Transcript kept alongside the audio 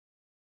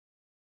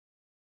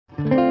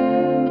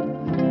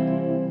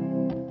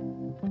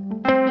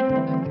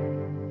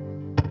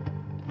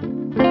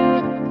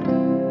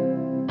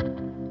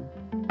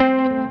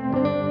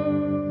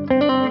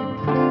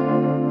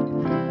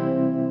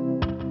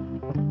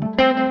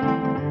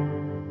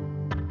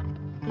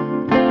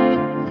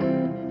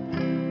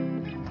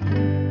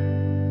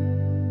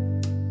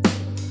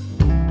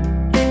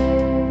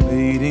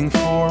Waiting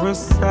for a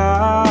sign,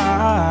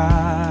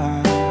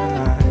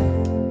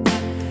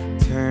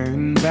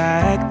 turn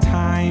back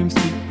time,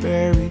 sweet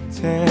fairy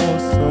tale,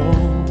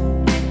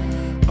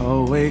 so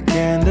awake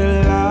and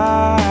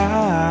alive.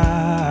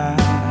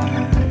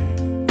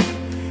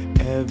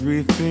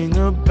 Everything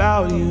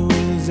about you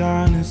is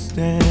honest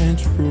and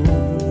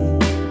true.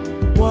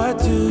 What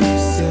do you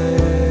say?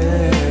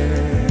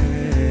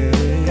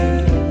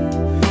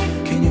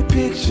 Can you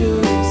picture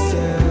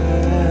yourself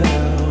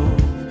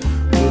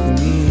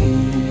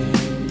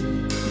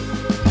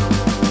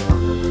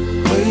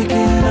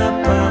waking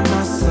up by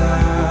my side,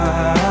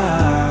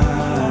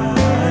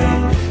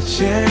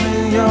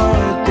 sharing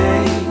your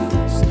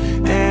days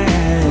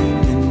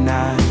and your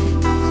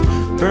nights,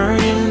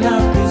 burning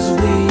up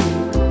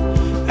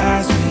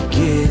as we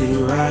get it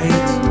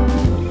right.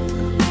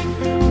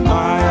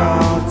 My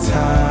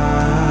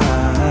all-time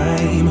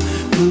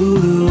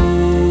Lulu.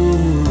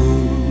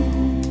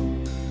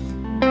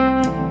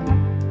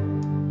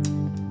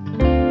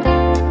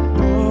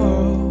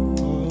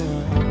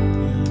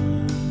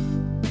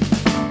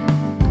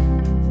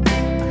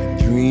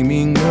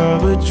 Dreaming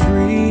of a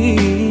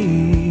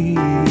dream,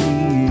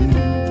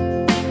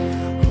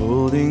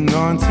 holding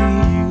on to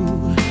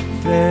you,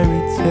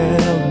 fairy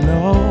tale,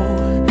 no.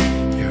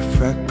 Your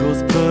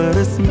freckles put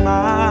a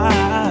smile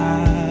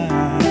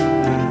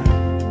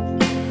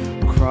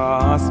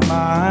across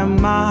my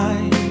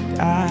mind.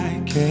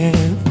 I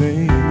can't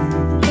think.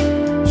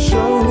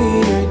 Show me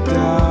your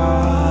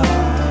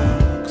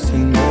darks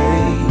and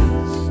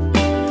days.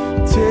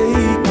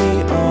 Take me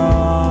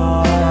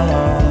all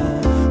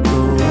the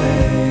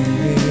way.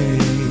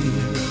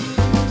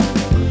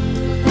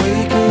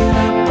 Waking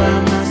up by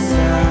my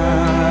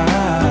side,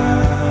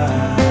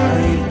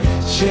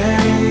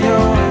 sharing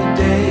your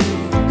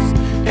days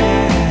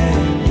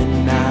and your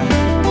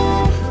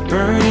nights,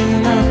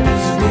 burning up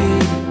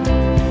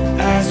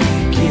as we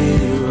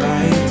get it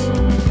right.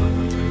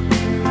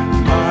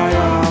 My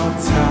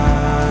all-time.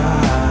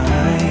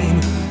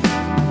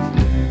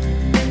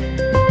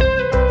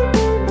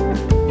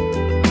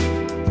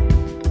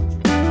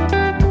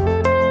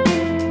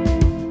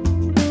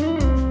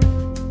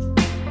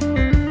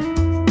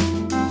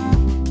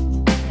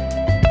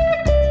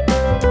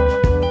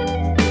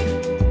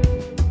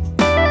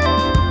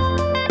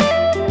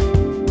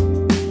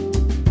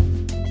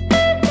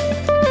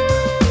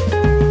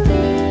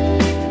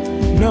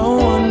 No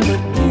one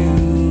but you.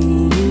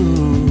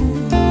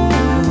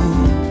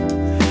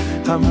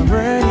 I'm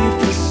ready.